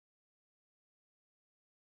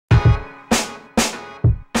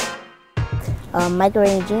Michael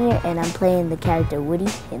Rainey Jr., and I'm playing the character Woody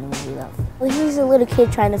in the movie Love. Well, he's a little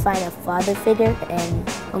kid trying to find a father figure, and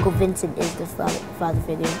Uncle Vincent is the father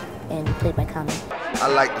figure, and played by Common. I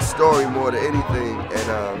like the story more than anything,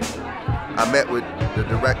 and I met with the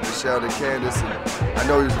director, Sheldon Candace, and I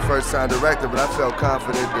know he was the first-time director, but I felt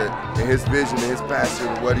confident that in his vision and his passion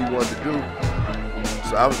and what he wanted to do.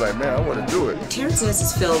 So I was like, man, I want to do it. Terrence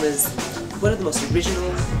Ness's film is one of the most original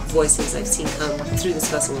voices I've seen come through this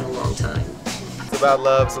vessel in a long time. It's about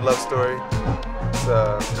love, it's a love story.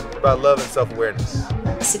 It's about love and self-awareness.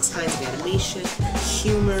 6 kinds of animation,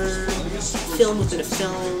 humor, film within a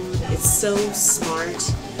film. It's so smart.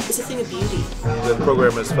 It's a thing of beauty. The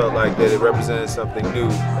programmers felt like that it represented something new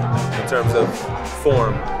in terms of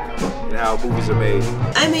form and how movies are made.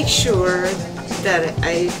 I make sure that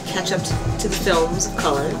I catch up to the films of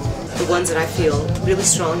color, the ones that I feel really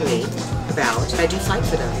strongly about. I do fight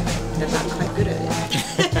for them, and I've gotten quite good at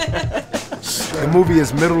it. The movie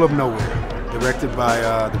is Middle of Nowhere, directed by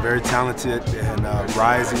the very talented and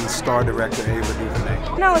rising star director Ava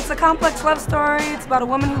DuVernay. No, it's a complex love story. It's about a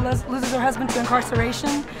woman who loses her husband to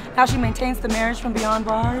incarceration, how she maintains the marriage from beyond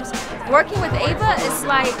bars. Working with Ava is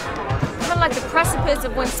like kind of like the precipice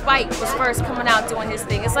of when Spike was first coming out doing his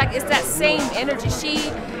thing. It's like it's that same energy.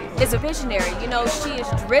 She is a visionary, you know, she is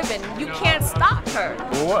driven. You can't stop her.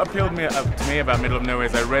 Well, what appealed to me about Middle of Nowhere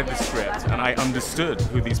is I read the script and I understood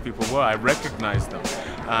who these people were. I recognized them.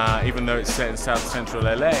 Even though it's set in South Central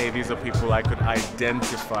LA, these are people I could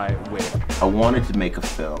identify with. I wanted to make a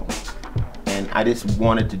film, and I just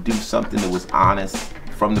wanted to do something that was honest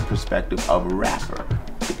from the perspective of a rapper.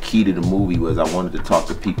 The key to the movie was I wanted to talk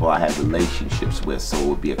to people I had relationships with, so it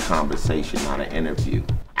would be a conversation, not an interview.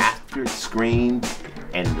 After it screened,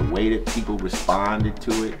 and the way that people responded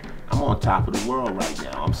to it, I'm on top of the world right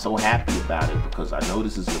now. I'm so happy about it because I know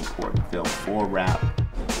this is an important film for rap.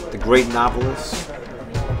 The great novelist,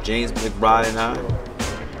 James McBride, and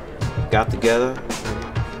I got together,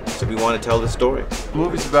 so we want to tell the story. The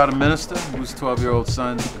movie's about a minister whose 12-year-old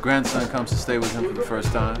son, grandson, comes to stay with him for the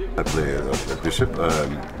first time. I play a bishop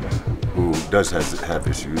who does have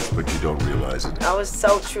issues, but you don't realize it. I was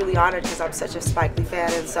so truly honored because I'm such a Spike Lee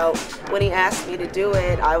fan, and so when he asked me to do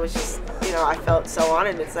it, I was just, you know, I felt so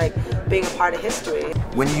honored. It's like being a part of history.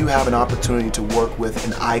 When you have an opportunity to work with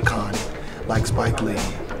an icon like Spike Lee,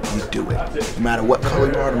 you do it. No matter what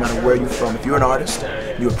color you are, no matter where you're from, if you're an artist,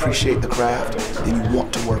 you appreciate the craft, then you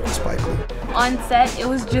want to work with Spike Lee. On set, it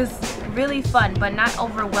was just really fun, but not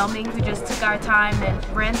overwhelming. We just took our time and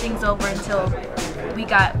ran things over until we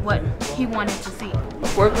got what he wanted to see.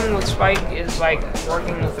 Working with Spike is like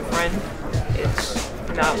working with a friend. It's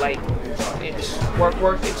not like it's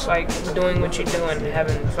work. It's like doing what you're doing and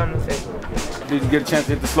having fun with it. Did you get a chance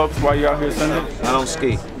to hit the slopes while you're out here Sunday? I don't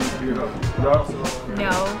ski.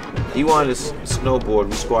 No. He wanted to snowboard,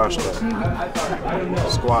 we squashed that.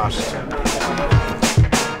 Squashed.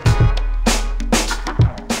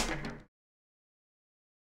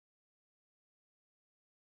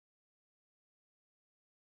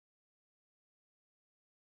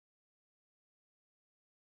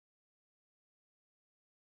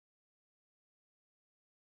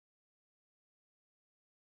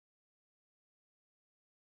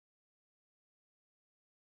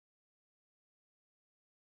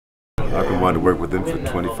 I've been wanting to work with him for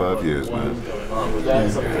 25 years, man.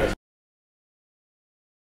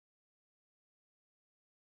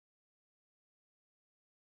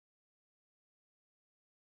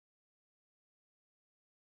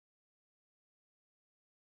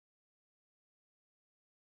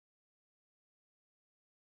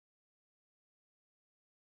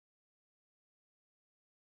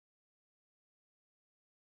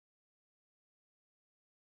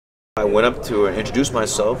 I went up to her and introduced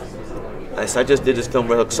myself. I said, I just did this film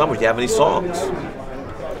Red Hook Summer. Do you have any songs?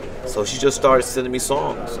 So she just started sending me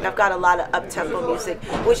songs. I've got a lot of up-tempo music,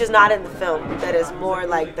 which is not in the film, that is more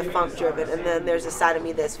like the funk-driven. And then there's a side of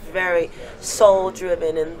me that's very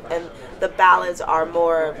soul-driven, and the ballads are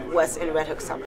more what's in Red Hook Summer.